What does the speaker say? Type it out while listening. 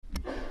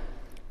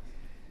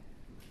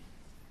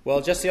Well,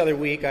 just the other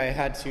week, I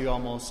had to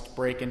almost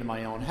break into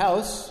my own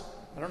house.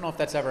 I don't know if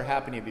that's ever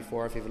happened to you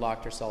before, if you've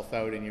locked yourself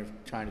out and you're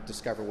trying to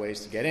discover ways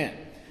to get in.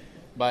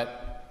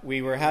 But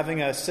we were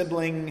having a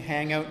sibling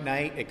hangout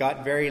night. It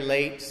got very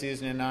late.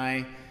 Susan and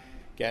I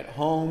get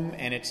home,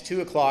 and it's 2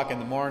 o'clock in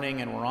the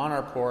morning, and we're on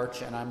our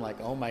porch, and I'm like,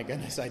 oh my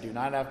goodness, I do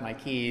not have my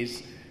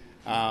keys.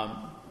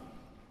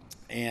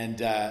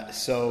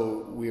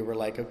 So we were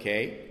like,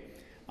 okay.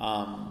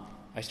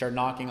 I start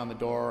knocking on the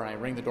door, and I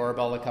ring the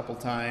doorbell a couple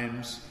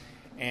times.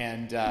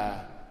 And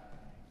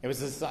it was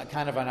this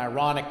kind of an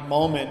ironic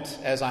moment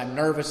as I'm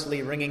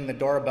nervously ringing the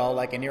doorbell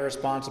like an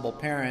irresponsible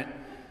parent,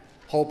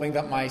 hoping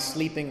that my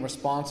sleeping,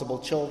 responsible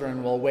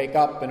children will wake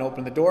up and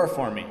open the door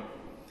for me.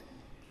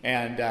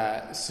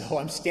 And so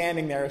I'm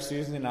standing there,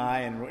 Susan and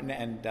I,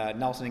 and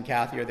Nelson and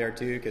Kathy are there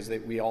too, because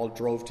we all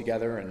drove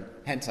together, and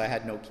hence I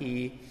had no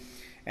key.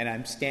 And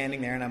I'm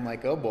standing there, and I'm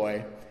like, oh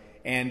boy.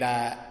 And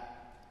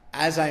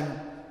as I'm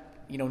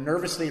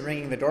nervously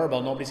ringing the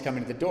doorbell, nobody's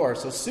coming to the door.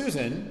 So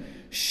Susan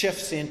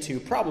shifts into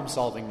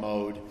problem-solving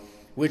mode,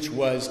 which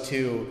was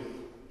to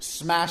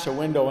smash a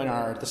window in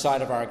the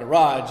side of our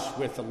garage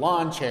with a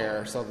lawn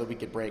chair so that we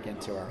could break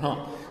into our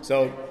home.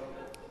 So,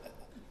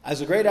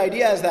 as a great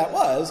idea as that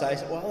was, I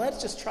said, well, let's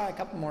just try a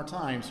couple more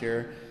times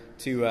here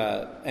to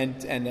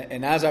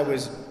and as I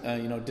was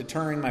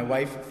deterring my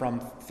wife from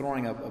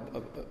throwing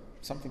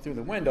something through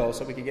the window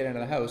so we could get into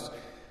the house,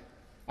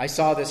 I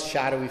saw this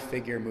shadowy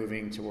figure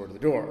moving toward the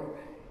door.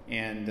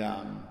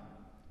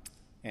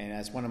 And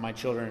as one of my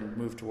children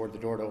moved toward the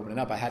door to open it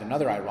up, I had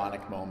another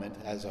ironic moment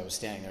as I was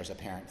standing there as a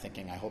parent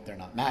thinking, I hope they're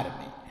not mad at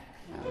me.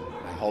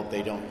 I hope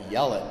they don't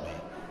yell at me.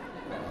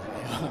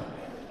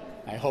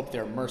 I hope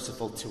they're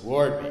merciful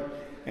toward me.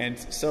 And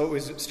so it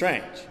was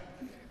strange.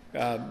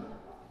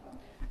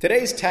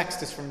 Today's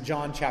text is from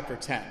John chapter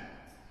 10,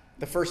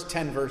 the first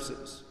 10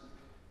 verses.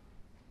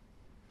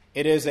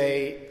 It is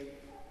a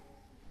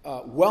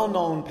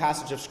well-known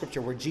passage of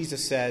Scripture where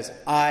Jesus says,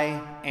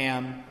 I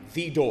am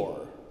the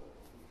door,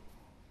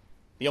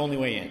 the only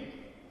way in.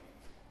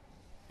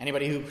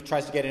 Anybody who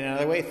tries to get in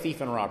another way,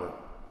 thief and robber.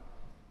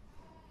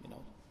 I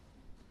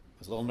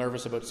was a little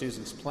nervous about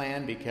Susan's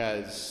plan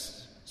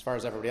because, as far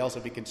as everybody else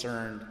would be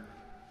concerned,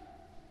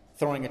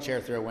 throwing a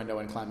chair through a window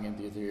and climbing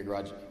into your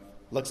garage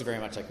looks very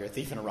much like you're a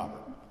thief and a robber.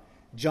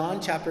 John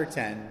chapter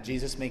 10,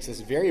 Jesus makes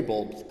this very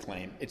bold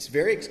claim. It's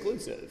very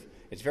exclusive.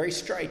 It's very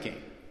striking.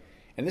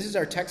 And this is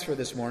our text for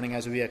this morning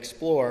as we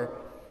explore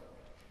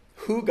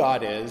who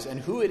God is and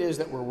who it is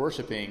that we're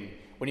worshiping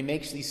when he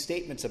makes these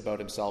statements about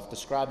himself,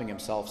 describing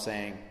himself,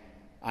 saying,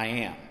 I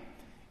am.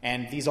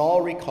 And these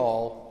all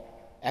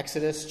recall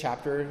Exodus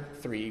chapter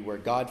 3, where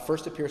God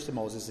first appears to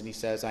Moses and he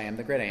says, I am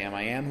the great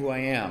I am who I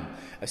am.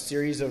 A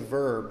series of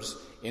verbs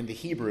in the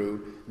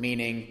Hebrew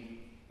meaning,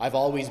 I've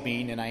always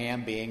been and I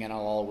am being and I'll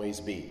always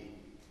be.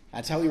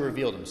 That's how he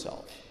revealed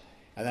himself.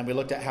 And then we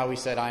looked at how he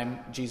said,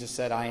 Jesus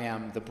said, I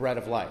am the bread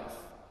of life.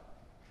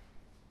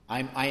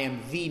 I am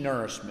the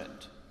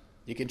nourishment.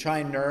 You can try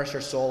and nourish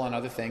your soul on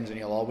other things and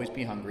you'll always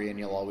be hungry and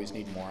you'll always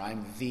need more.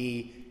 I'm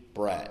the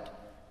bread.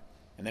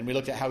 And then we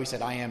looked at how he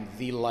said, I am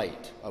the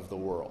light of the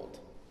world.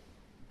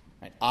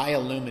 Right? I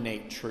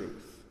illuminate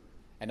truth.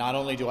 And not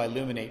only do I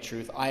illuminate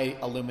truth, I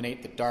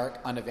illuminate the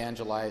dark,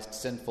 unevangelized,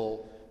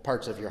 sinful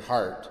parts of your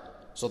heart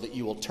so that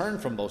you will turn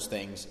from those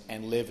things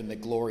and live in the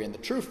glory and the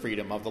true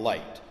freedom of the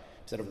light,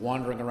 instead of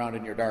wandering around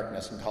in your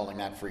darkness and calling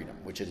that freedom,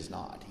 which it is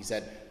not. He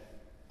said,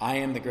 I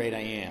am the great I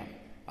am.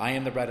 I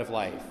am the bread of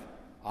life.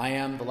 I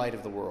am the light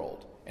of the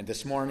world. And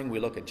this morning we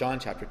look at John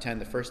chapter 10,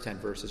 the first 10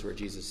 verses where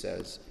Jesus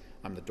says,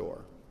 I'm the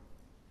door.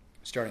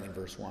 Starting in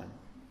verse 1.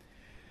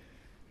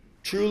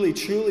 Truly,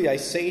 truly, I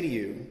say to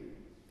you,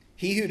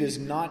 he who does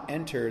not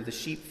enter the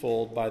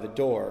sheepfold by the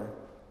door,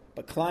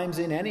 but climbs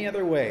in any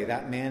other way,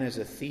 that man is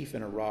a thief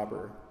and a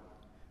robber.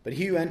 But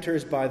he who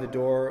enters by the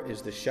door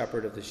is the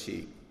shepherd of the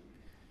sheep.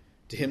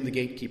 To him the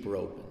gatekeeper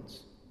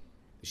opens.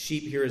 The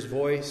sheep hear his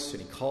voice,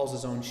 and he calls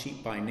his own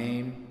sheep by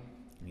name,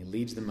 and he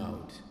leads them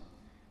out.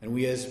 And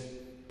when he has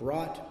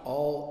brought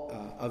all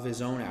of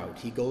his own out,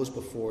 he goes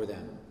before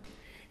them.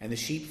 And the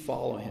sheep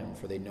follow him,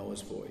 for they know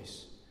his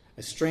voice.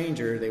 A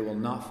stranger they will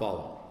not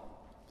follow.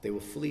 They will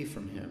flee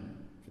from him,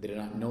 for they do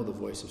not know the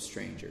voice of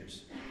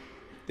strangers.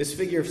 This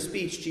figure of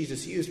speech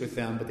Jesus used with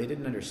them, but they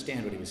didn't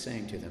understand what he was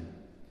saying to them.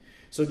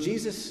 So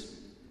Jesus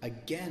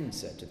again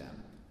said to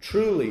them,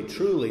 Truly,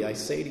 truly, I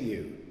say to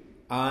you,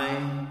 I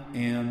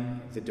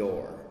am the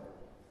door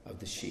of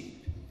the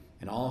sheep.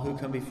 And all who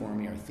come before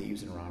me are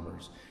thieves and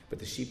robbers. But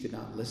the sheep did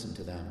not listen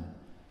to them.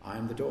 I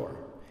am the door.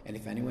 And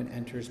if anyone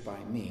enters by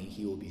me,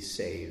 he will be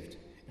saved,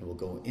 and will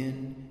go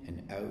in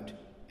and out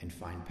and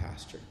find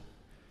pasture.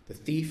 The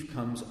thief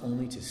comes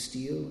only to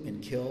steal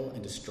and kill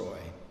and destroy.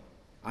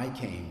 I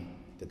came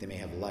that they may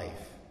have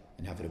life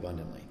and have it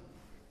abundantly.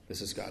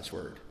 This is God's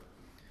word.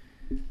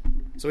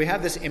 So we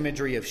have this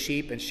imagery of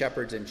sheep and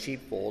shepherds and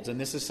sheepfolds, and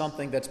this is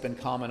something that's been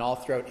common all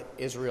throughout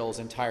Israel's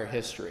entire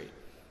history.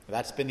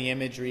 That's been the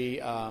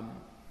imagery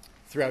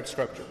throughout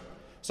Scripture.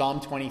 Psalm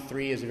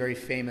 23 is a very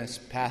famous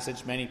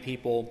passage. Many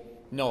people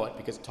know it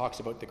because it talks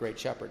about the great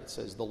shepherd. It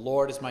says, "The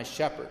Lord is my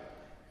shepherd,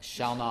 I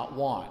shall not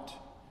want,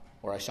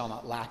 or I shall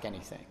not lack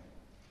anything.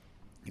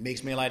 He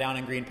makes me lie down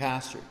in green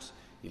pastures.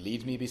 He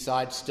leads me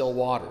beside still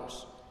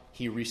waters.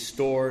 He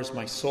restores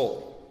my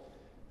soul.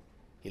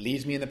 He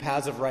leads me in the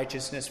paths of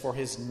righteousness for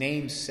his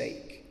name's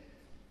sake.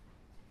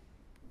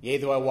 Yea,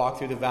 though I walk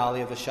through the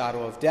valley of the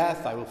shadow of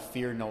death, I will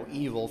fear no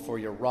evil, for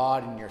your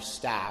rod and your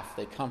staff,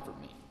 they comfort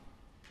me.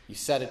 You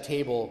set a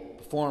table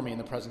before me in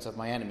the presence of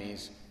my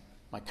enemies.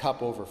 My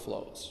cup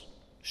overflows.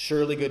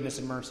 Surely goodness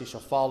and mercy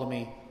shall follow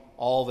me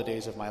all the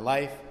days of my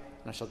life,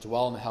 and I shall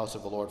dwell in the house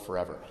of the Lord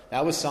forever."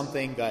 That was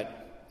something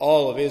that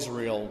all of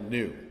Israel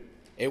knew.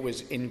 It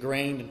was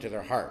ingrained into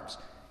their hearts.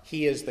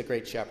 He is the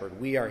great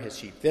shepherd. We are his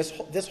sheep.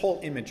 This whole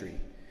imagery.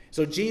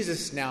 So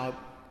Jesus now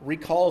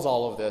recalls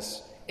all of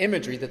this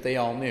imagery that they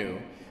all knew,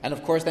 and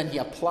of course then he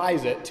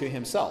applies it to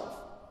himself.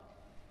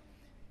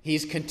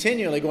 He's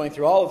continually going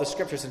through all of the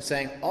scriptures and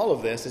saying all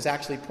of this is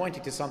actually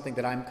pointing to something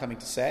that I'm coming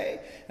to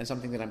say, and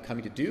something that I'm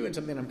coming to do, and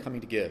something that I'm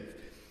coming to give.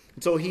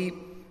 And so he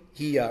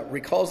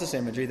recalls this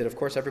imagery that of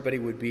course everybody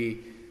would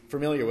be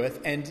familiar with.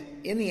 And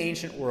in the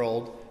ancient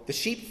world, the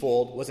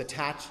sheepfold was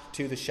attached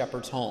to the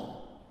shepherd's home.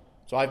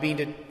 So I've been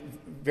to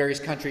various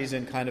countries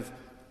in kind of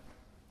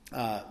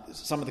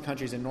some of the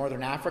countries in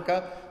northern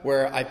Africa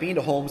where I've been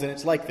to homes and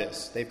it's like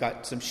this. They've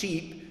got some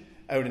sheep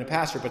out in a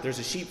pasture, but there's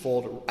a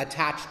sheepfold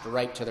attached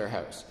right to their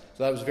house.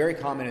 So that was very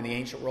common in the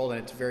ancient world,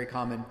 and it's very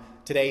common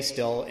today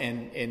still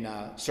in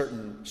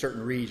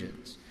certain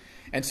regions.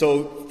 And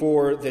so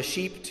for the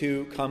sheep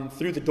to come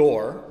through the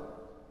door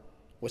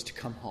was to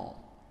come home.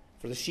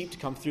 For the sheep to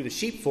come through the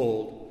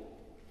sheepfold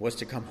was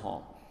to come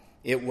home.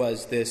 It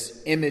was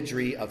this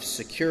imagery of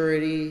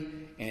security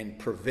and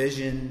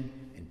provision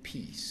and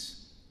peace.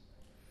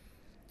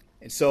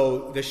 And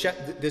so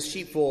this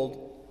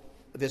sheepfold,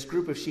 this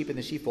group of sheep in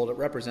the sheepfold, it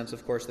represents,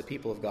 of course, the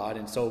people of God.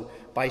 And so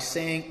by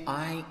saying,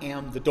 "I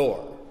am the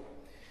door,"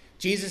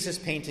 Jesus is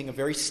painting a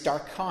very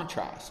stark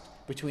contrast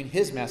between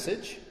his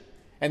message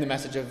and the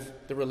message of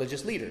the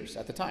religious leaders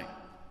at the time,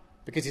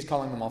 because he's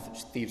calling them all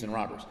thieves and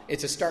robbers.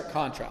 It's a stark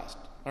contrast.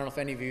 I don't know if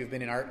any of you have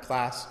been in art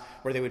class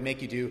where they would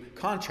make you do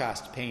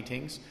contrast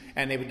paintings,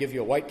 and they would give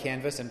you a white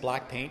canvas and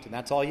black paint, and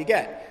that's all you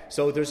get.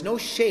 So there's no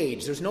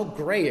shades, there's no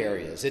gray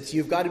areas.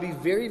 You've got to be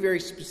very, very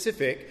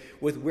specific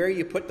with where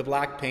you put the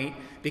black paint,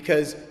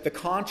 because the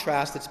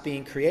contrast that's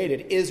being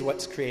created is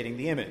what's creating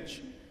the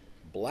image.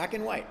 Black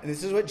and white. And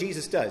this is what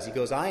Jesus does. He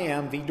goes, "I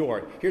am the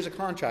door." Here's a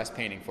contrast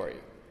painting for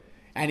you.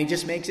 And he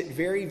just makes it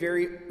very,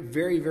 very,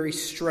 very, very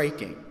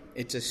striking.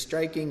 It's a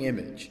striking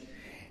image.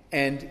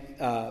 And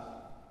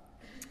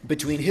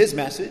between his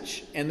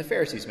message and the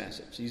Pharisees'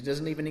 message. He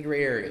doesn't leave any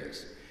gray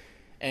areas.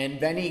 And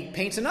then he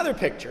paints another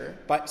picture.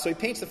 So he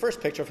paints the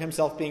first picture of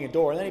himself being a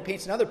door, and then he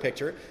paints another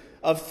picture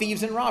of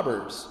thieves and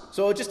robbers.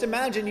 So just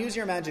imagine, use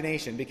your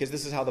imagination, because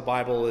this is how the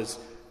Bible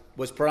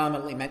was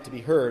predominantly meant to be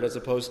heard as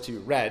opposed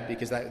to read,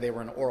 because they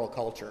were an oral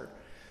culture.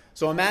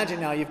 So imagine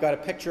now you've got a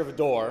picture of a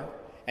door,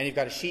 and you've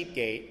got a sheep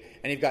gate,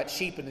 and you've got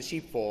sheep in the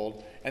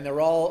sheepfold, and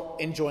they're all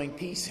enjoying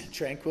peace and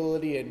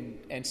tranquility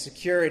and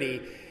security.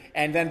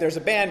 And then there's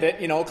a bandit,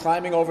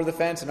 climbing over the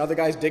fence. Another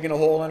guy's digging a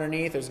hole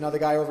underneath. There's another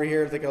guy over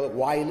here, like a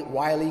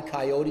Wile E.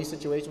 Coyote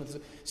situation with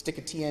a stick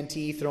of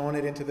TNT, throwing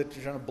it trying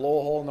to blow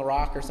a hole in the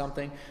rock or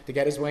something to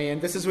get his way in.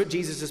 This is what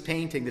Jesus is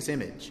painting, this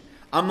image.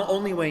 I'm the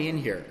only way in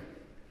here.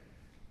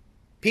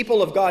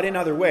 People have got in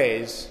other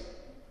ways,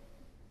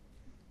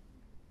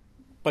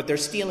 but they're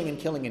stealing and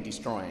killing and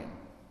destroying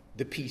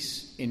the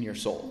peace in your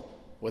soul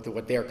with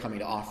what they're coming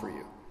to offer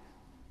you.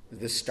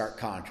 This stark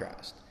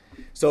contrast.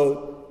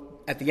 So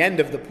at the end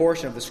of the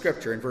portion of the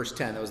scripture in verse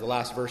 10, that was the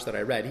last verse that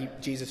I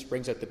read, Jesus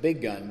brings out the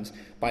big guns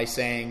by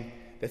saying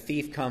the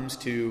thief comes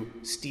to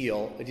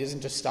steal. It doesn't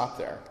just stop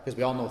there, because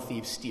we all know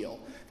thieves steal.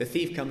 The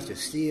thief comes to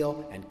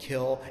steal and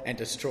kill and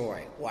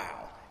destroy.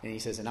 Wow. And he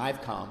says, "And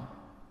I've come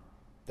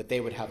that they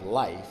would have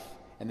life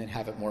and then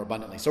have it more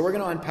abundantly." So we're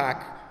going to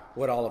unpack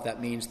what all of that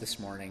means this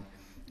morning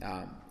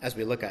as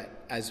we look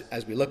at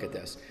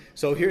this.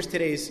 So here's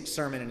today's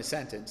sermon in a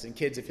sentence. And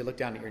kids, if you look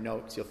down at your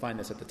notes, you'll find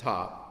this at the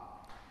top.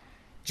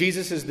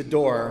 Jesus is the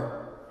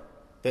door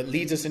that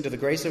leads us into the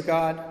grace of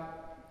God.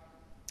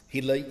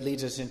 He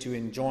leads us into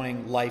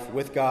enjoying life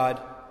with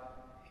God.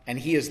 And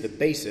he is the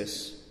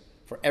basis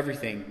for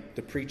everything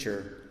the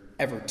preacher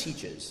ever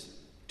teaches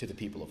to the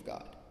people of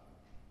God.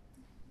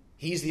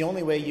 He's the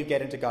only way you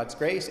get into God's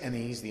grace, and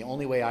he's the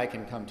only way I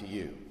can come to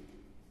you.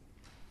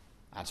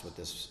 That's what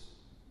this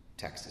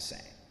text is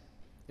saying.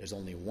 There's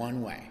only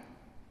one way,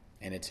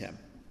 and it's him.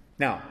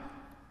 Now,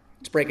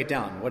 let's break it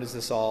down. What is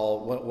this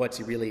all? What's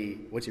he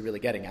really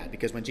getting at?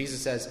 Because when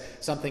Jesus says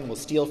something will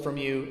steal from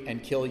you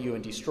and kill you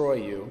and destroy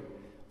you,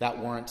 that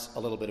warrants a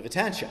little bit of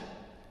attention.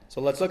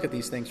 So let's look at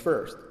these things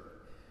first.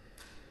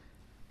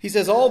 He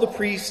says all the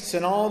priests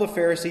and all the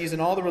Pharisees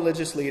and all the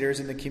religious leaders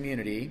in the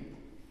community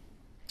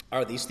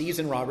are these thieves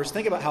and robbers.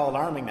 Think about how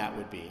alarming that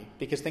would be,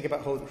 because think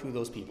about who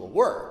those people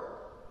were.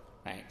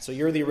 Right? So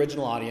you're the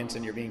original audience,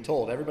 and you're being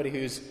told everybody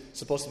who's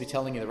supposed to be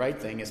telling you the right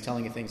thing is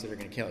telling you things that are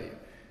going to kill you.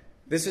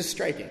 This is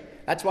striking.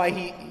 That's why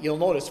you'll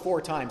notice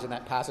 4 times in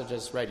that passage I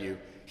just read you,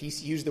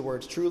 he's used the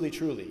words truly,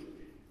 truly,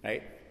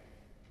 right?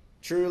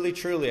 Truly,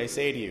 truly, I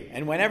say to you.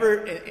 And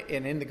whenever,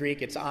 in the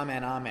Greek, it's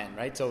amen, amen,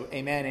 right? So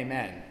amen,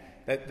 amen.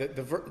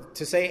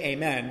 To say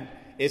amen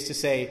is to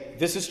say,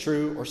 this is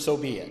true, or so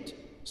be it.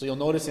 So you'll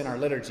notice in our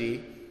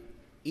liturgy,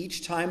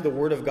 each time the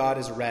Word of God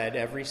is read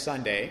every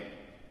Sunday,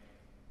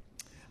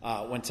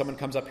 when someone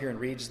comes up here and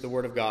reads the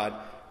Word of God,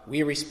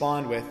 we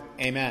respond with,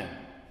 amen.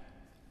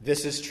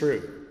 This is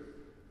true.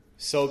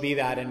 So be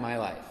that in my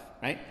life,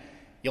 right?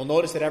 You'll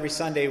notice that every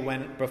Sunday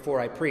before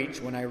I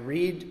preach, when I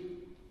read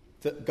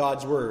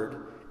God's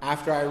Word,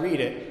 after I read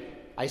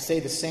it, I say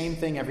the same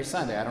thing every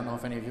Sunday. I don't know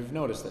if any of you have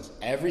noticed this.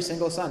 Every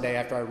single Sunday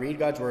after I read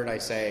God's Word, I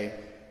say,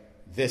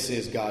 this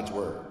is God's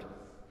Word.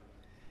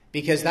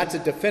 Because that's a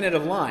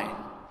definitive line.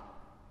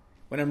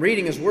 When I'm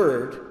reading His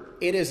Word,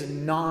 it is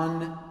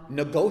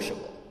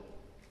non-negotiable.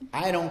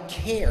 I don't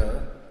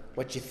care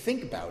what you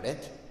think about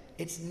it.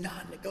 It's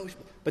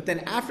non-negotiable. But then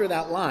after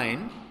that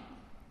line,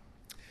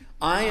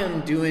 I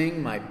am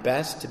doing my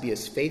best to be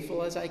as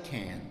faithful as I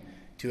can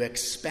to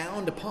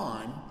expound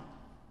upon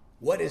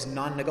what is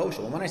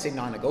non-negotiable. And when I say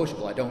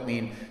non-negotiable, I don't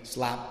mean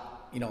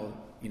slap,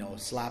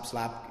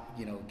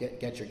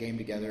 get your game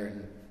together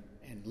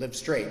and live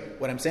straight.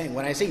 What I'm saying,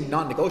 when I say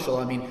non-negotiable,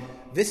 I mean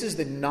this is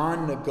the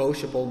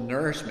non-negotiable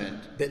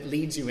nourishment that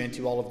leads you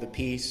into all of the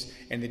peace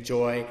and the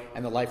joy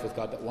and the life with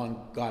God that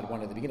God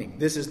wanted at the beginning.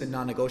 This is the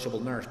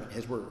non-negotiable nourishment,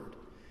 His Word.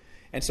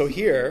 And so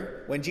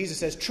here, when Jesus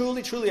says,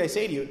 truly, truly, I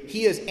say to you,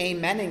 He is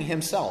amening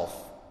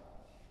Himself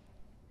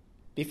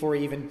before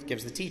He even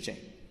gives the teaching.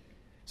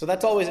 So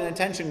that's always an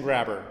attention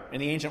grabber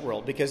in the ancient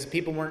world, because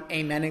people weren't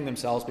amening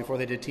themselves before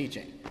they did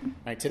teaching.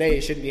 Right? Today,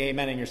 you shouldn't be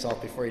amening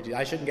yourself before you do.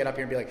 I shouldn't get up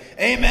here and be like,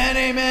 amen,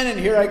 amen, and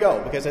here I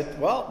go. Because,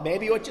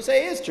 maybe what you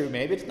say is true.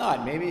 Maybe it's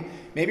not. Maybe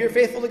you're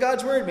faithful to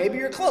God's Word. Maybe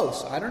you're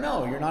close. I don't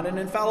know. You're not an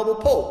infallible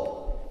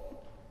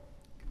pope.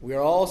 We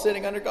are all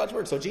sitting under God's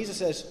Word. So Jesus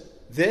says,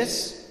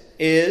 this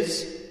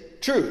is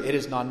true. It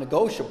is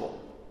non-negotiable.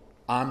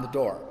 I'm the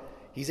door.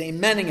 He's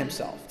amening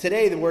Himself.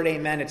 Today, the word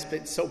amen, it's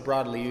been so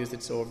broadly used,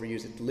 it's so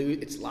overused,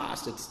 it's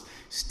lost its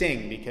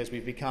sting because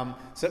we've become...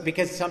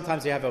 because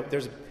sometimes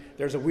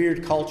there's a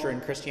weird culture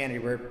in Christianity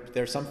where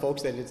there's some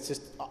folks that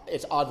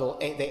it's odd,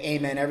 they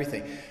amen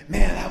everything.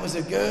 Man, that was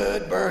a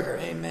good burger.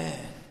 Amen.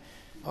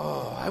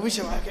 Oh, I wish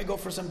I could go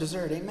for some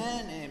dessert.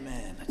 Amen,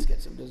 amen. Let's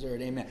get some dessert.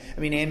 Amen. I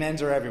mean,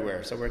 amens are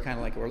everywhere, so we're kind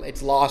of like,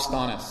 it's lost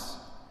on us.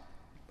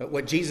 But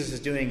what Jesus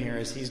is doing here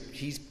is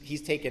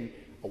he's taken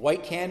a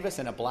white canvas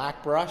and a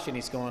black brush, and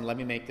He's going, let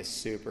me make this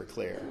super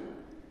clear.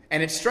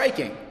 And it's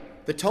striking.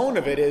 The tone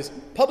of it is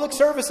public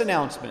service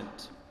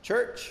announcement.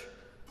 Church,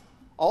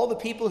 all the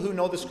people who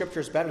know the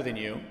Scriptures better than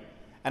you,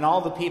 and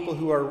all the people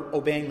who are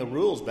obeying the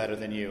rules better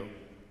than you,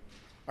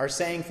 are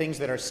saying things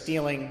that are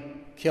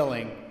stealing,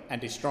 killing,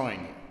 and destroying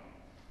you.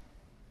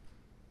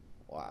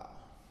 Wow.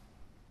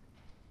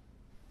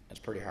 That's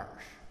pretty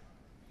harsh.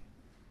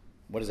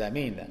 What does that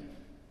mean then?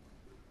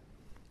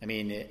 I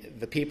mean,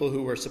 the people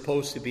who were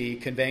supposed to be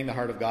conveying the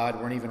heart of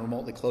God weren't even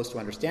remotely close to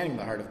understanding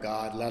the heart of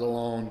God, let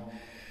alone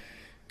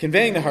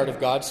conveying the heart of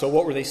God. So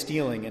what were they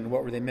stealing and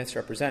what were they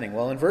misrepresenting?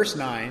 Well, in verse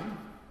 9,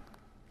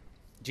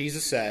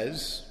 Jesus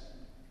says,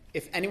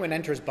 if anyone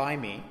enters by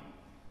me,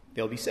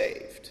 they'll be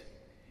saved,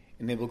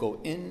 and they will go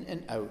in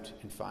and out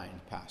and find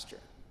pasture.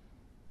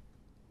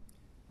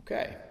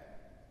 Okay.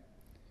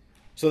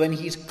 So then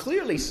He's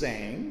clearly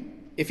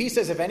saying, if He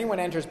says, if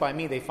anyone enters by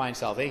me, they find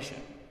salvation,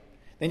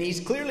 then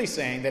He's clearly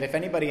saying that if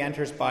anybody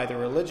enters by the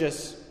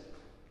religious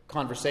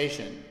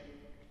conversation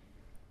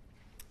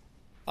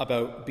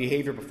about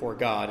behavior before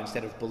God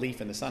instead of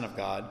belief in the Son of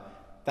God,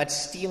 that's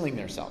stealing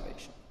their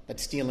salvation.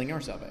 That's stealing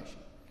your salvation.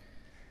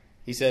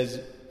 He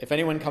says, if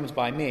anyone comes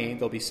by me,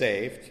 they'll be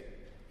saved.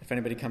 If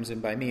anybody comes in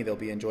by me, they'll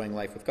be enjoying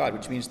life with God,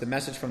 which means the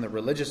message from the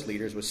religious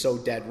leaders was so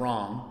dead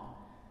wrong,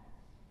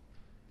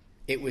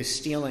 it was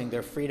stealing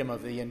their freedom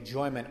of the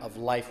enjoyment of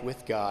life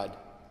with God,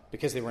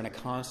 because they were in a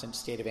constant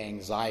state of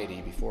anxiety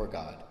before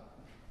God.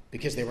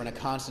 Because they were in a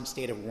constant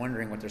state of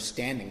wondering what their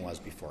standing was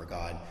before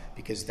God.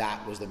 Because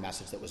that was the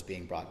message that was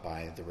being brought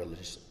by the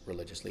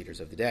religious leaders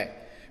of the day.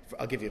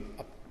 I'll give you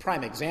a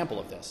prime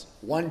example of this.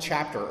 One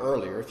chapter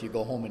earlier, if you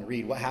go home and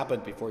read what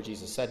happened before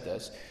Jesus said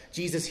this,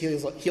 Jesus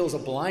heals a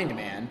blind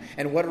man.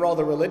 And what are all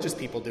the religious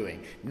people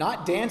doing?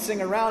 Not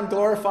dancing around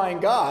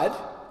glorifying God.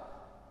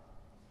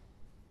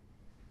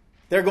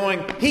 They're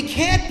going, He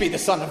can't be the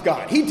Son of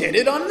God. He did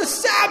it on the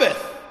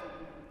Sabbath.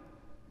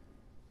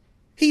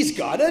 He's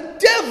got a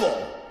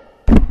devil.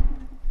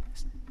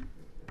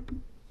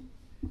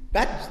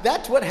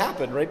 That's what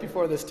happened right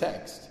before this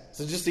text.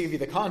 So just to give you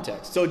the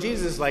context. So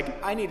Jesus is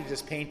like, I need to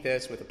just paint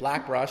this with a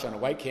black brush on a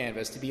white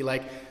canvas to be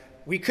like,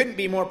 we couldn't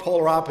be more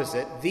polar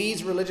opposite.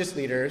 These religious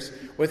leaders,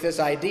 with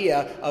this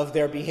idea of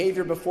their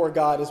behavior before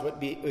God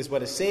is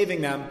what is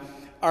saving them,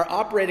 are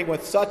operating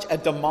with such a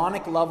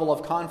demonic level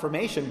of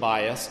confirmation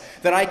bias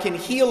that I can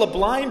heal a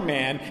blind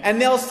man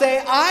and they'll say,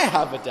 I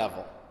have a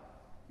devil.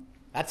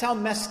 That's how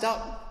messed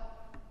up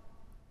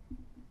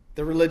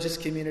the religious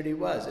community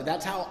was. And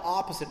that's how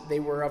opposite they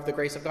were of the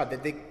grace of God.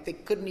 That they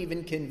couldn't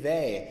even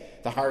convey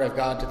the heart of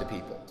God to the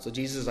people. So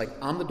Jesus is like,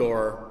 I'm the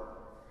door.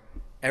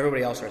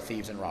 Everybody else are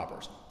thieves and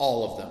robbers.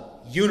 All of them.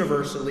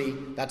 Universally.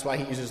 That's why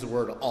he uses the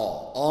word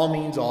all. All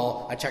means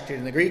all. I checked it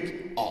in the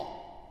Greek.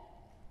 All.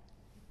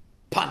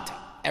 Panta.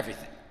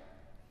 Everything.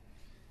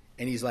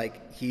 And he's like,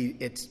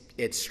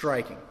 it's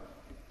striking.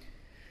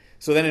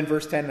 So then in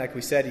verse 10, like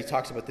we said, he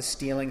talks about this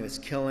stealing, this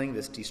killing,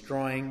 this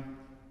destroying,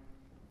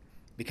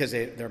 because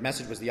their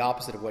message was the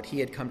opposite of what he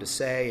had come to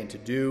say and to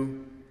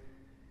do,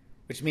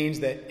 which means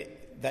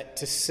that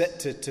to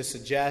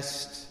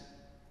suggest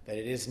that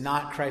it is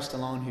not Christ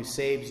alone who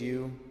saves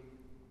you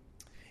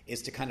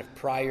is to kind of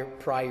pry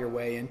your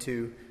way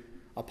into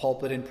a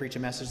pulpit and preach a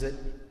message that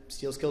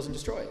steals, kills, and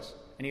destroys.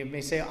 And you may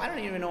say, I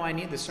don't even know I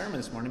need this sermon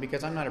this morning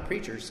because I'm not a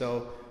preacher,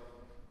 so,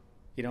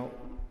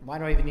 why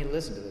do I even need to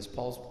listen to this?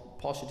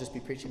 Paul should just be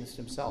preaching this to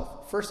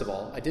himself. First of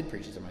all, I did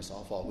preach it to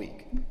myself all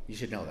week. You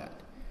should know that.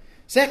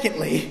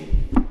 Secondly,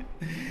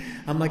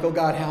 I'm like, oh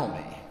God, help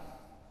me.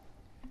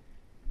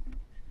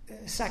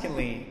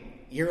 Secondly,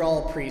 you're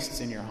all priests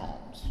in your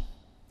homes.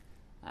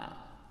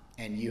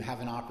 And you have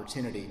an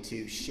opportunity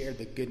to share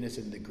the goodness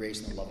and the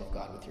grace and the love of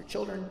God with your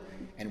children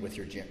and with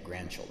your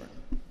grandchildren.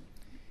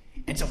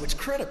 And so it's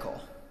critical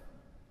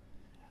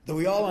that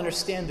we all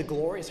understand the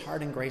glorious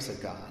heart and grace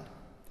of God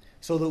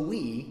so that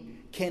we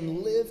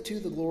can live to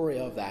the glory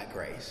of that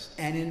grace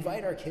and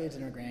invite our kids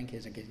and our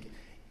grandkids and kids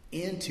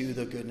into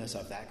the goodness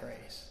of that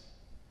grace.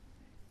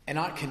 And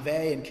not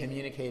convey and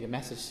communicate a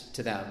message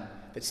to them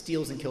that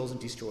steals and kills and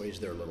destroys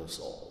their little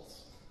souls.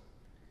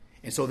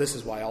 And so this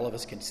is why all of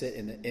us can sit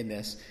in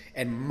this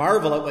and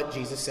marvel at what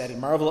Jesus said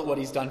and marvel at what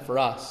he's done for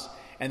us,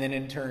 and then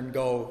in turn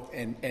go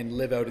and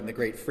live out in the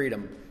great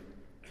freedom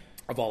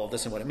of all of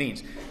this and what it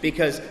means.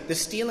 Because the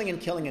stealing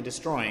and killing and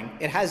destroying,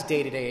 it has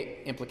day-to-day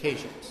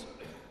implications.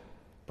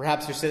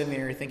 Perhaps you're sitting there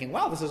and you're thinking,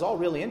 wow, this is all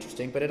really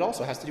interesting, but it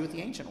also has to do with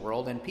the ancient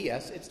world, and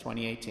P.S., it's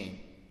 2018.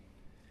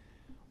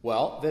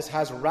 Well, this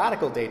has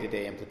radical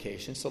day-to-day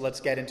implications, so let's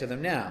get into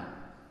them now.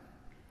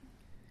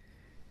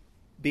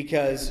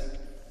 Because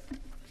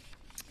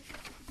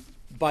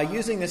by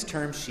using this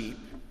term sheep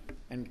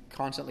and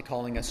constantly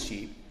calling us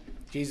sheep,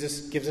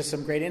 Jesus gives us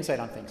some great insight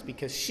on things,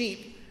 because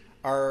sheep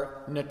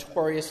are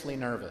notoriously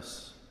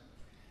nervous.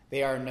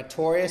 They are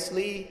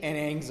notoriously in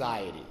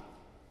anxiety.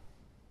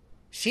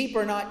 Sheep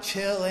are not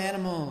chill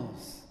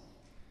animals.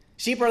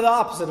 Sheep are the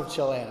opposite of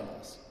chill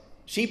animals.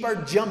 Sheep are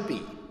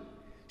jumpy.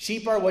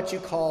 Sheep are what you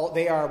call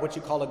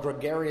a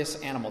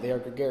gregarious animal. They are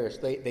gregarious.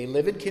 They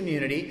live in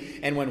community,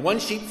 and when one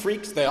sheep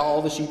freaks,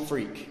 all the sheep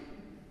freak.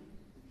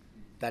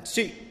 That's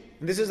sheep.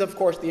 And this is, of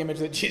course, the image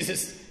that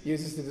Jesus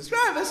uses to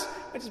describe us,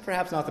 which is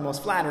perhaps not the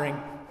most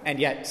flattering, and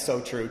yet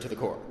so true to the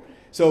core.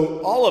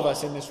 So all of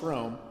us in this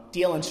room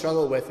deal and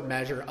struggle with a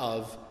measure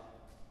of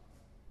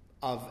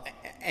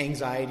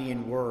anxiety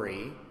and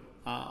worry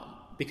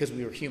because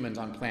we were humans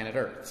on planet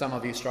Earth. Some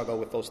of you struggle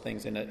with those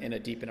things in a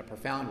deep and a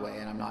profound way,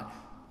 and I'm not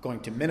going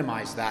to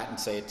minimize that and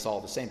say it's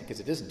all the same, because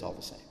it isn't all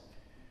the same.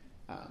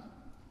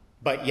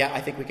 But yeah, I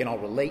think we can all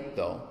relate,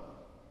 though.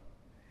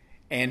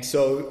 And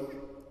so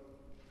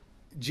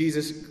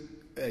Jesus,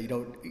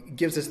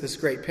 gives us this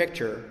great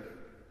picture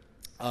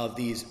of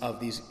these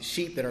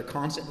sheep that are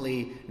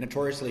constantly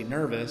notoriously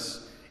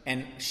nervous,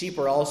 and sheep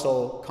are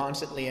also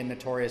constantly and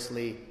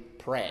notoriously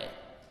prey.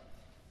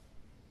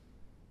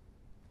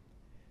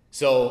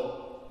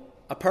 So,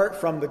 apart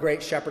from the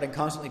great shepherd and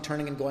constantly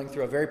turning and going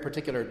through a very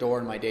particular door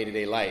in my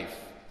day-to-day life,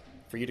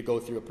 for you to go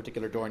through a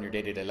particular door in your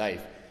day-to-day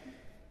life,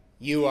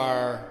 you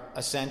are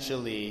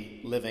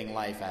essentially living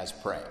life as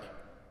prey.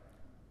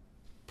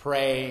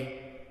 Prey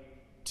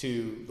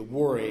to the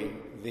worry,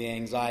 the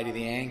anxiety,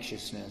 the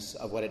anxiousness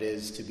of what it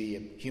is to be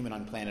a human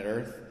on planet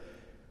Earth.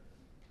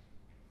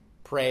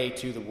 Prey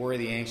to the worry,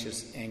 the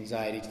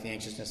anxiety, to the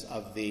anxiousness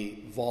of the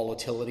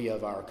volatility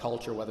of our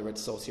culture, whether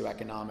it's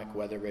socioeconomic,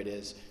 whether it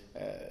is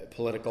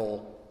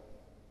political.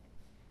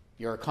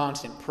 You're a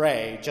constant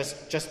prey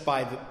just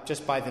by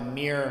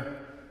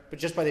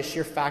the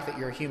sheer fact that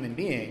you're a human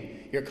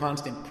being. You're a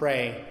constant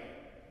prey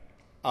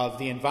of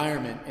the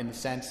environment, in the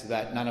sense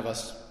that none of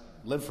us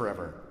live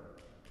forever.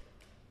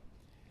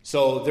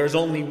 So there's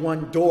only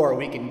one door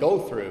we can go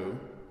through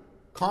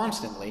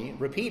constantly,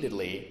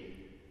 repeatedly,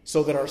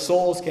 so that our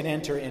souls can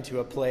enter into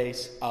a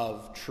place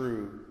of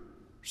true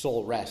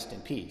soul rest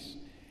and peace.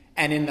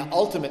 And in the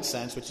ultimate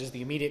sense, which is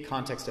the immediate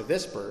context of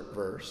this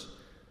verse,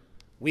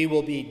 we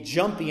will be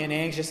jumpy and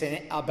anxious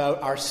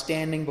about our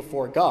standing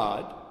before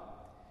God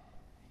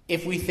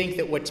if we think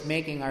that what's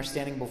making our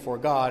standing before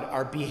God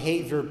our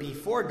behavior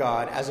before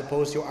God, as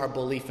opposed to our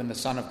belief in the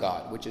Son of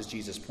God, which is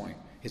Jesus' point,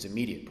 his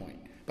immediate point.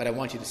 But I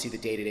want you to see the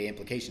day-to-day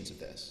implications of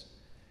this.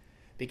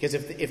 Because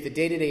if the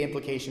day-to-day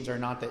implications are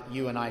not that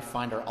you and I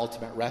find our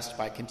ultimate rest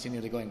by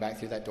continually going back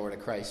through that door to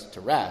Christ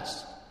to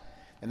rest,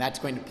 then that's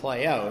going to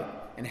play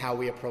out in how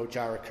we approach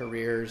our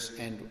careers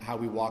and how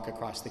we walk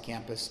across the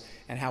campus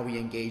and how we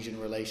engage in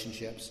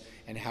relationships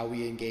and how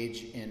we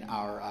engage in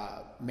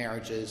our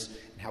marriages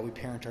and how we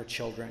parent our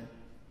children.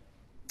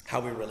 how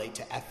we relate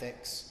to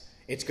ethics.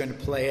 It's going to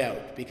play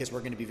out because we're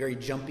going to be very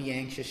jumpy,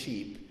 anxious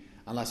sheep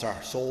unless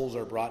our souls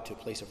are brought to a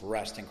place of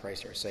rest in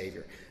Christ our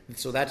Savior. And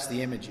so that's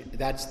the image.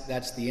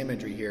 That's the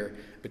imagery here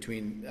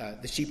between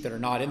the sheep that are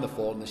not in the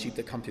fold and the sheep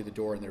that come through the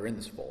door and they're in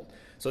this fold.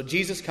 So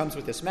Jesus comes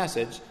with this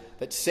message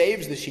that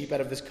saves the sheep out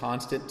of this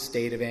constant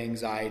state of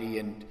anxiety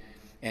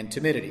and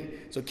timidity.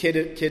 So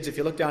kids, if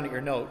you look down at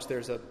your notes,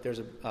 there's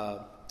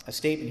a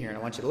statement here, and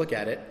I want you to look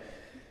at it,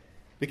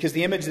 because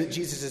the image that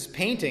Jesus is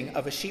painting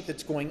of a sheep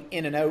that's going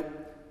in and out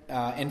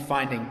and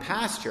finding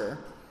pasture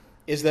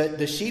is that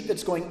the sheep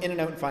that's going in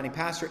and out and finding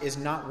pasture is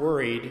not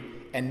worried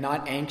and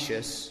not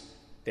anxious.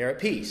 They're at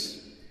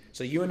peace.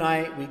 So you and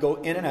I, we go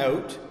in and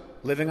out,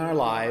 living our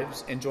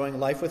lives, enjoying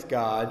life with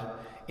God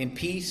in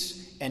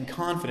peace and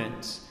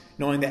confidence,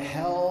 knowing that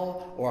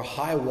hell or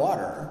high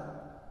water,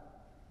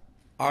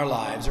 our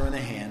lives are in the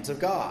hands of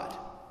God.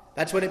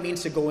 That's what it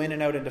means to go in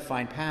and out and to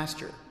find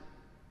pasture.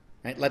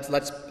 Right? Let's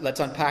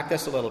unpack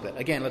this a little bit.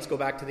 Again, let's go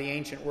back to the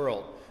ancient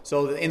world.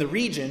 So in the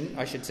region,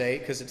 I should say,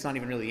 because it's not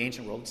even really the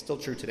ancient world, it's still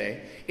true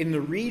today, in the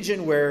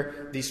region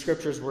where these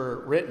scriptures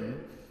were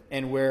written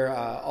and where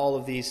all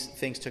of these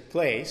things took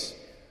place,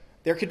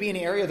 there could be an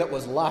area that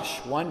was lush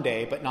one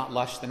day but not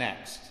lush the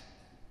next.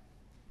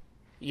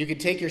 You could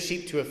take your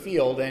sheep to a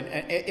field, and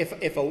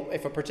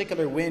if a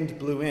particular wind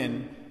blew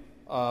in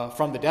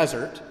from the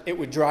desert, it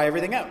would dry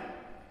everything out.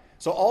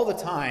 So all the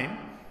time,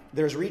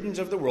 there's regions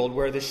of the world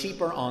where the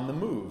sheep are on the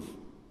move.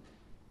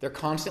 They're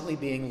constantly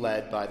being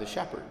led by the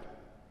shepherd.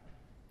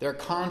 They're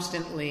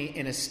constantly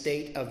in a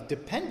state of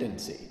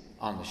dependency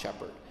on the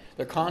shepherd.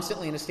 They're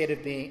constantly in a state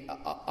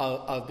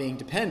of being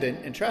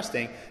dependent and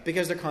trusting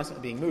because they're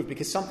constantly being moved.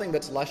 Because something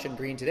that's lush and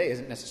green today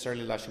isn't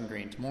necessarily lush and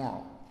green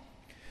tomorrow.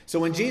 So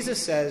when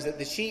Jesus says that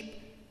the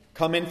sheep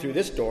come in through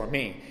this door,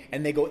 me,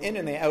 and they go in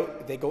and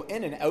out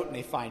and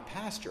they find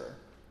pasture,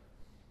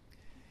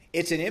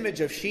 it's an image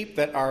of sheep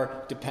that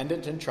are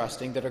dependent and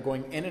trusting, that are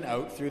going in and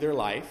out through their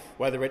life,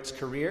 whether it's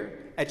career,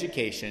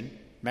 education,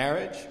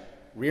 marriage,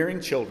 rearing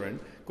children,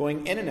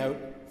 going in and out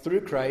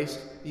through Christ.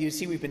 You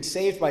see, we've been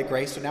saved by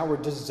grace, so now we're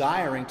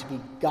desiring to be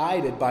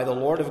guided by the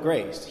Lord of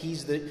grace.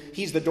 He's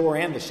the door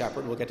and the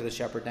shepherd. We'll get to the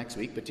shepherd next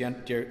week, but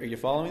are you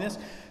following this?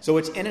 So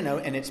it's in and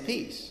out and it's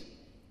peace.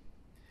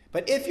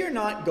 But if you're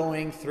not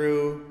going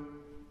through,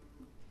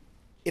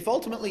 if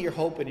ultimately your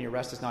hope and your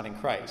rest is not in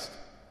Christ,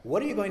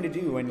 what are you going to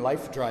do when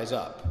life dries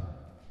up?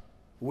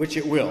 Which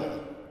it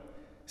will.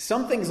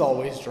 Something's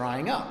always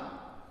drying up.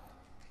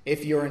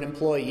 If you're an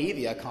employee,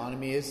 the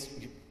economy is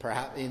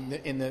perhaps in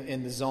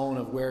the zone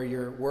of where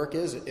your work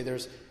is.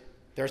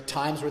 There's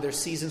times where there's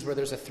seasons where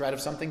there's a threat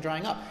of something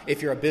drying up.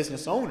 If you're a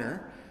business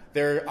owner,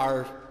 there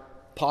are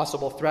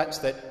possible threats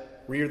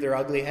that rear their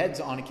ugly heads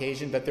on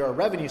occasion, that there are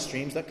revenue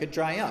streams that could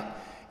dry up.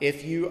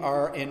 If you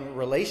are in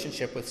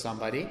relationship with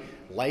somebody,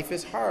 life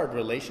is hard.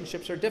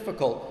 Relationships are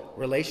difficult.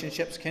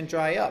 Relationships can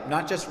dry up.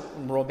 Not just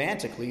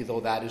romantically,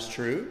 though that is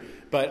true,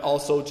 but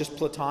also just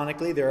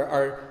platonically. There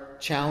are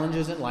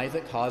challenges in life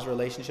that cause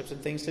relationships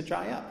and things to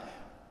dry up.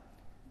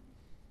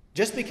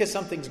 Just because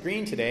something's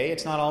green today,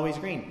 it's not always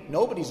green.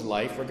 Nobody's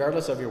life,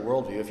 regardless of your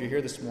worldview, if you're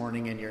here this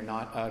morning and you're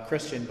not a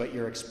Christian, but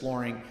you're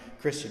exploring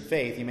Christian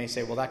faith, you may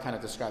say, well, that kind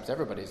of describes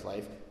everybody's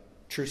life.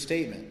 True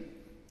statement.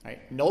 Right?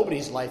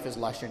 Nobody's life is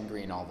lush and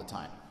green all the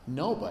time.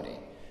 Nobody.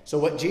 So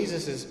what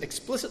Jesus is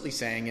explicitly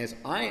saying is,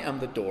 I am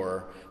the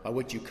door by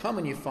which you come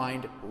and you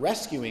find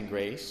rescuing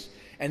grace,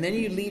 and then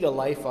you lead a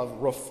life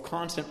of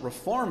constant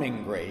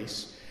reforming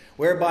grace,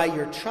 whereby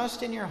your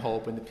trust and your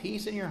hope and the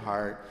peace in your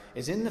heart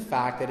is in the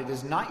fact that it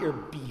is not your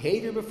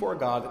behavior before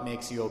God that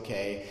makes you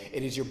okay.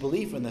 It is your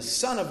belief in the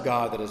Son of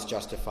God that has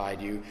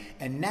justified you.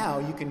 And now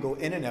you can go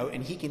in and out,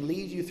 and He can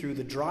lead you through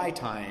the dry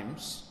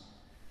times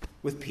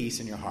with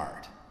peace in your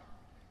heart.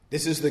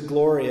 This is the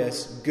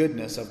glorious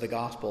goodness of the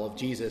gospel of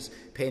Jesus,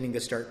 painting the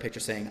stark picture,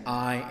 saying,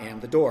 I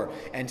am the door.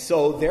 And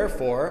so,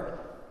 therefore,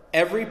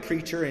 every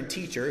preacher and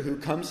teacher who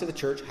comes to the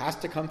church has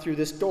to come through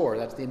this door.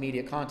 That's the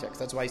immediate context.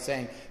 That's why he's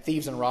saying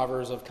thieves and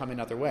robbers have come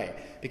another way.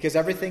 Because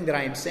everything that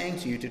I am saying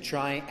to you to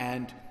try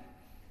and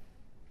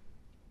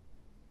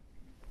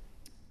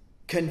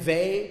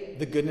convey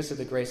the goodness of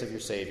the grace of your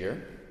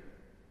Savior,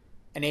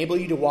 enable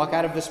you to walk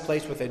out of this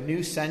place with a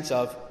new sense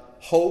of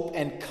hope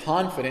and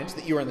confidence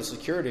that you are in the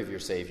security of your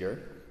Savior.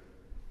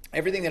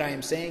 Everything that I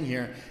am saying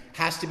here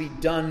has to be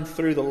done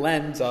through the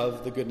lens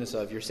of the goodness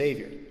of your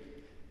Savior.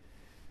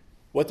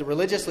 What the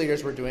religious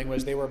leaders were doing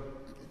was they were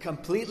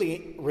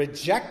completely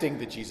rejecting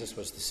that Jesus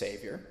was the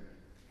Savior,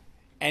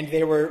 and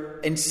they were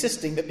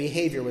insisting that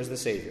behavior was the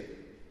Savior.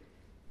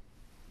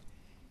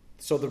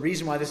 So the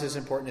reason why this is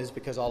important is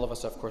because all of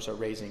us, of course, are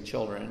raising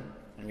children,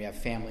 and we have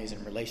families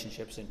and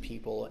relationships and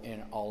people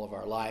in all of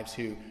our lives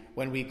who,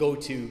 when we go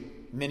to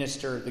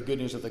minister the good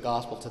news of the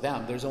gospel to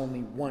them, there's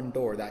only one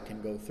door that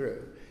can go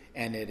through,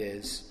 and it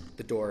is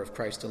the door of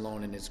Christ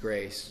alone and His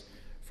grace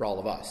for all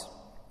of us.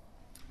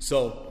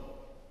 So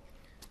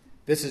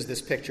this is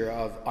this picture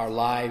of our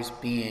lives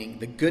being,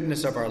 the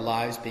goodness of our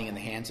lives being in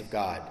the hands of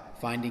God,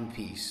 finding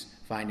peace,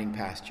 finding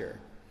pasture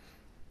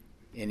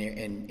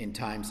in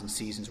times and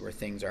seasons where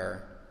things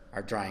are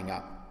are drying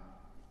up.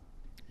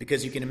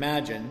 Because you can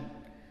imagine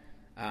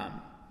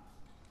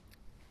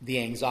the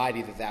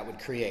anxiety that would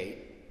create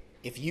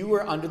if you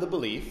were under the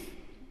belief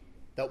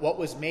that what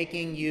was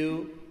making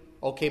you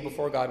okay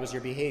before God was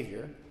your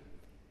behavior,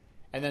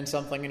 and then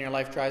something in your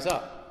life dries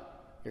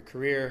up. Your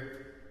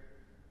career,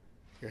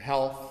 your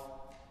health,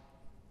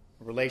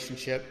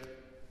 relationship.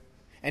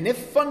 And if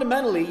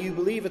fundamentally you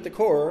believe at the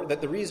core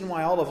that the reason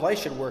why all of life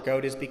should work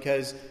out is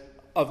because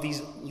of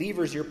these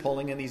levers you're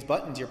pulling and these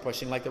buttons you're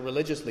pushing, like the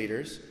religious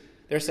leaders,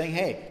 they're saying,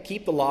 hey,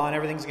 keep the law and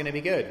everything's going to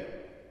be good.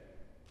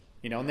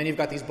 And then you've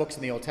got these books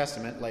in the Old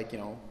Testament, like,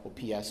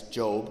 P.S.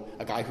 Job,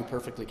 a guy who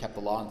perfectly kept the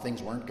law and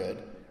things weren't good,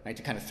 right,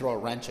 to kind of throw a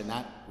wrench in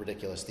that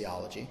ridiculous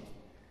theology.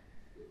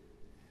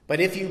 But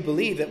if you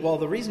believe that, well,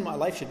 the reason why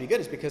life should be good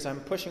is because I'm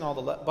pushing all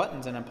the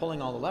buttons and I'm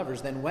pulling all the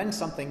levers, then when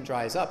something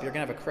dries up, you're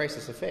going to have a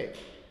crisis of faith.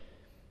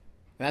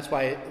 And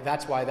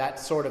that's why that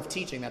sort of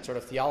teaching, that sort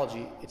of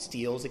theology, it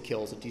steals, it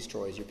kills, it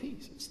destroys your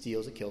peace. It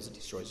steals, it kills, it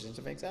destroys your sense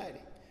of anxiety.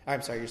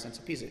 Your sense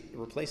of peace. It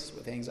replaces it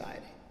with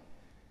anxiety.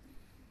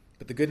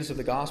 But the goodness of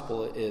the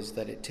gospel is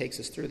that it takes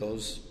us through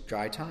those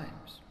dry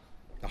times,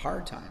 the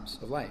hard times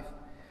of life.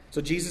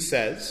 So Jesus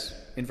says,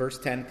 in verse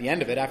 10, at the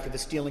end of it, after the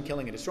stealing,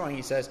 killing, and destroying,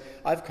 he says,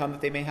 I've come that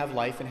they may have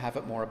life and have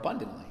it more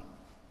abundantly.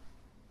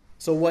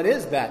 So what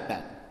is that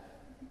then?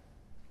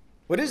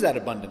 What is that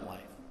abundant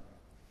life?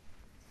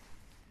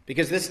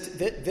 Because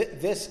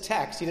this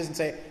text, he doesn't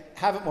say,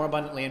 have it more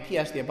abundantly, and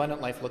P.S., the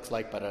abundant life looks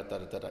like,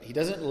 He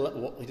doesn't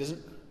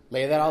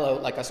lay that all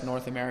out like us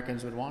North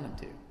Americans would want him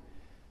to.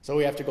 So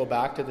we have to go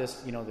back to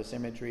this, this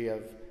imagery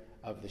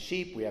of the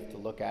sheep. We have to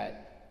look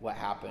at what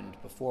happened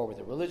before with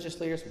the religious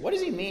leaders. What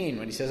does he mean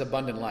when he says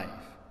abundant life?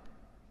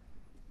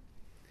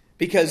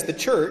 Because the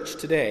church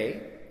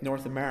today,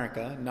 North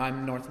America,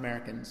 non-North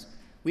Americans,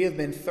 we have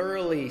been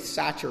thoroughly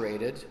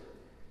saturated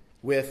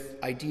with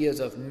ideas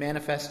of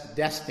manifest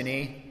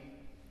destiny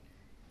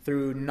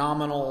through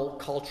nominal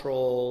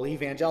cultural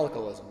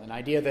evangelicalism. An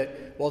idea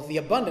that, well, the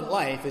abundant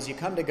life is you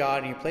come to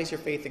God and you place your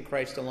faith in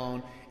Christ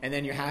alone, and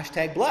then you're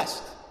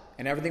 #blessed,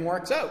 and everything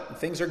works out, and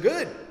things are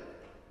good.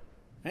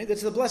 Right?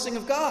 That's the blessing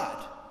of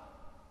God.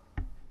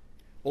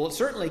 Well, it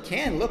certainly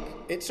can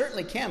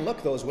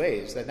look those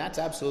ways, that's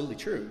absolutely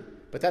true,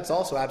 but that's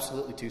also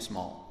absolutely too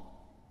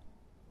small.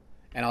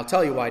 And I'll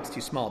tell you why it's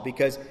too small,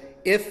 because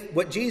if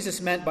what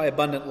Jesus meant by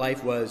abundant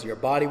life was your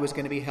body was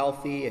going to be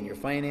healthy, and your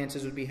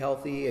finances would be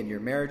healthy, and your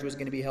marriage was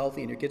going to be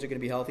healthy, and your kids are going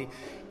to be healthy,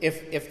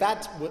 if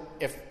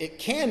it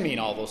can mean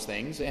all those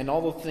things, and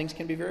all those things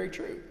can be very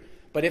true,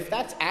 but if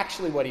that's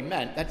actually what he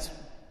meant,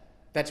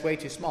 that's way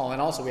too small.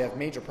 And also we have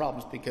major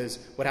problems because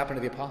what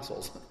happened to the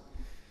apostles?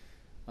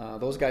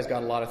 Those guys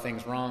got a lot of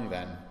things wrong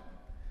then,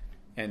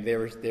 and they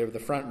were the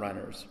front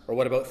runners. Or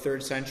what about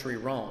 3rd century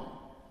Rome?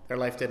 Their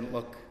life didn't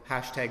look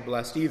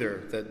 #blessed either,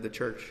 the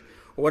church.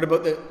 Or what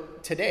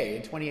about today,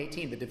 in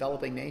 2018, the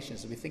developing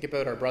nations? If we think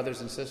about our brothers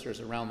and sisters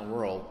around the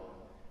world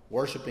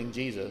worshiping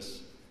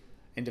Jesus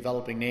in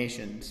developing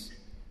nations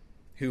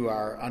who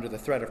are under the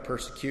threat of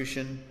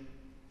persecution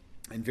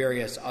and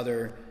various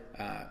other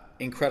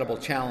incredible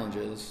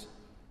challenges,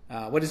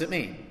 what does it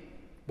mean?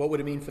 What would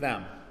it mean for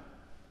them?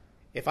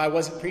 If I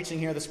wasn't preaching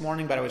here this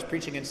morning, but I was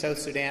preaching in South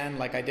Sudan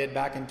like I did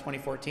back in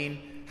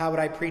 2014, how would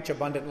I preach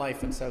abundant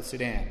life in South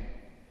Sudan?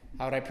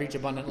 How would I preach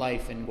abundant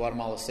life in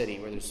Guatemala City,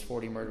 where there's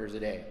 40 murders a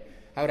day?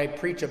 How would I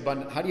preach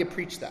abundant? How do you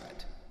preach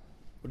that?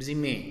 What does he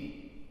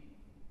mean?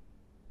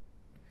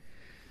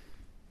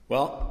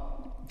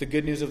 Well, the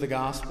good news of the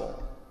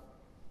gospel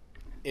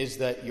is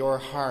that your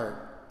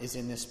heart is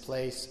in this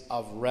place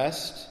of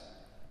rest,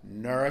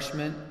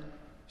 nourishment,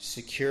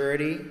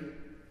 security,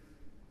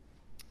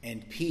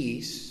 and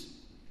peace,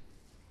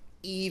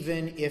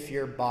 even if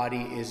your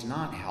body is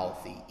not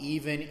healthy,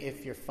 even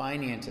if your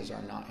finances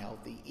are not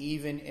healthy,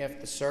 even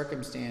if the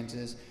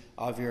circumstances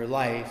of your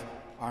life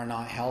are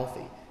not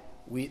healthy.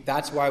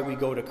 That's why we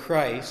go to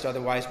Christ,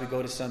 otherwise we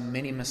go to some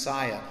mini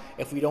Messiah.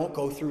 If we don't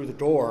go through the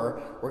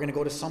door, we're going to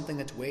go to something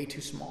that's way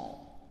too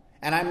small.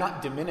 And I'm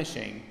not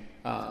diminishing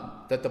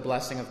that the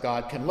blessing of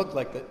God can look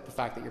like the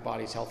fact that your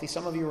body's healthy.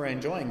 Some of you are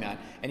enjoying that.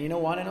 And you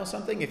want to know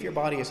something? If your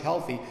body is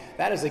healthy,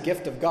 that is a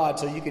gift of God,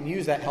 so you can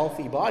use that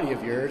healthy body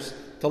of yours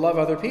to love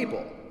other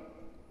people.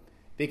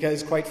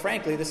 Because, quite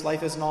frankly, this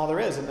life isn't all there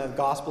is, and the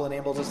gospel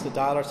enables us to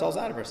dial ourselves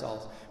out of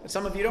ourselves. But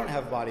some of you don't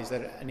have bodies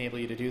that enable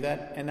you to do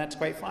that, and that's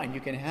quite fine.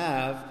 You can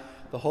have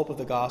the hope of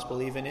the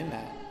gospel even in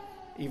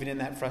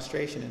that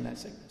frustration, in that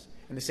sickness.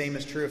 And the same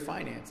is true of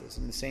finances,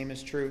 and the same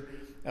is true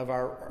of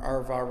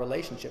our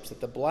relationships, that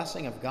the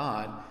blessing of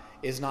God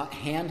is not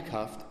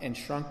handcuffed and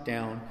shrunk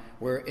down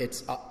where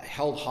it's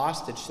held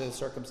hostage to the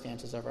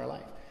circumstances of our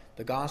life.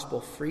 The gospel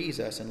frees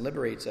us and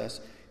liberates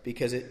us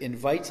because it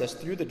invites us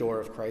through the door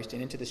of Christ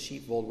and into the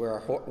sheepfold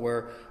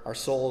where our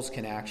souls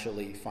can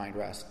actually find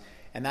rest.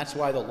 And that's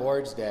why the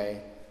Lord's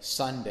Day,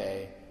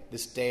 Sunday,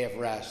 this day of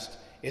rest,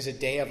 is a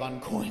day of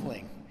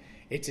uncoiling.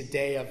 It's a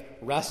day of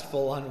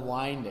restful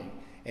unwinding.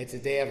 It's a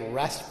day of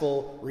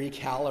restful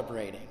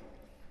recalibrating.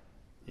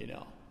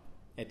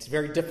 It's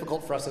very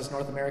difficult for us as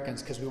North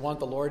Americans because we want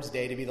the Lord's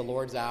Day to be the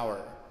Lord's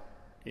hour.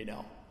 you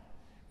know.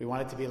 We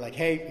want it to be like,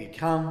 hey, we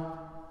come.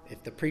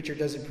 If the preacher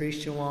doesn't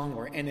preach too long,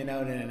 we're in and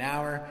out in an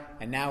hour.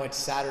 And now it's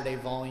Saturday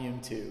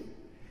volume 2.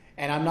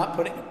 And I'm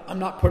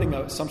not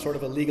putting some sort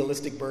of a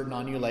legalistic burden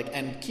on you, like,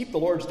 and keep the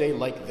Lord's Day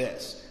like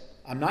this.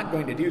 I'm not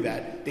going to do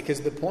that,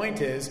 because the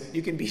point is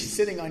you can be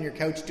sitting on your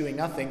couch doing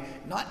nothing,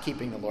 not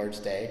keeping the Lord's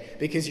Day,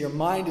 because your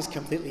mind is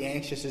completely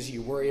anxious as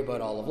you worry about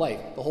all of life.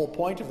 The whole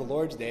point of the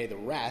Lord's Day, the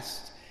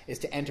rest, is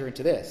to enter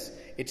into this.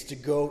 It's to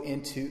go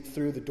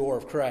through the door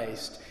of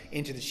Christ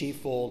into the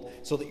sheepfold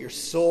so that your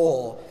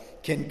soul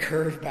can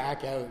curve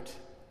back out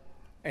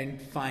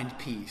and find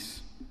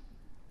peace.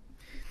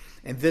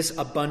 And this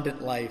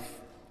abundant life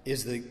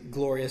is the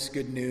glorious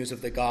good news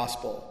of the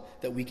gospel,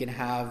 that we can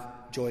have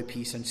joy,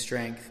 peace, and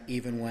strength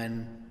even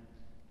when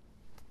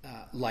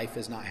life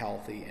is not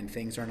healthy and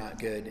things are not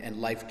good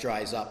and life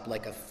dries up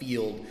like a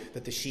field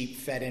that the sheep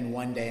fed in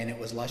one day and it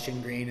was lush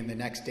and green, and the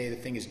next day the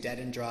thing is dead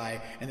and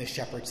dry and the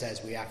shepherd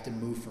says we have to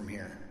move from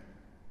here.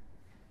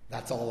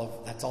 That's all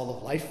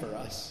of life for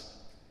us.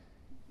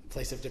 A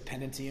place of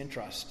dependency and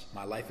trust.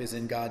 My life is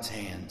in God's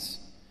hands.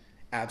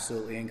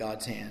 Absolutely in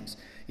God's hands.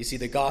 You see,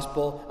 the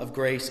gospel of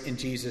grace in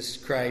Jesus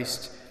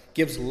Christ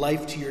gives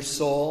life to your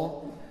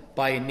soul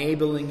by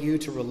enabling you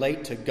to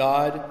relate to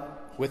God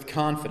with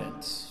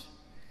confidence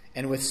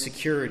and with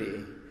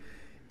security,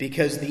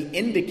 because the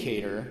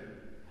indicator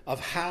of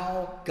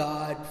how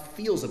God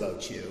feels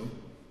about you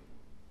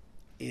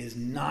is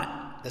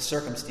not the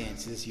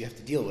circumstances you have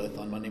to deal with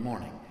on Monday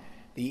morning.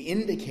 The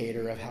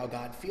indicator of how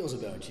God feels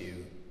about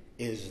you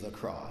is the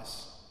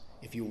cross.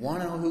 If you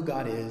want to know who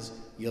God is,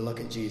 you look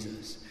at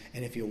Jesus.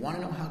 And if you want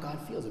to know how God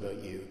feels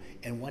about you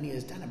and what he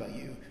has done about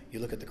you, you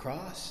look at the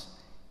cross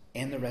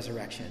and the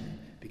resurrection,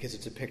 because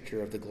it's a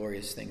picture of the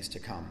glorious things to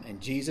come.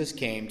 And Jesus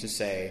came to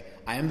say,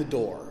 I am the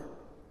door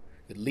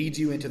that leads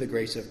you into the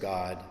grace of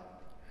God,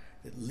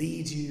 that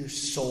leads your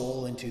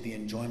soul into the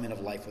enjoyment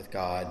of life with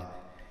God.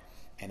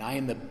 And I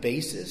am the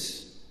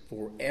basis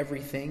for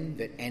everything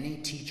that any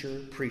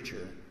teacher,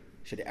 preacher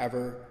should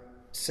ever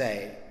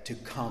say to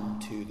come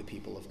to the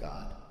people of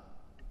God.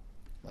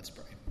 Let's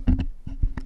pray.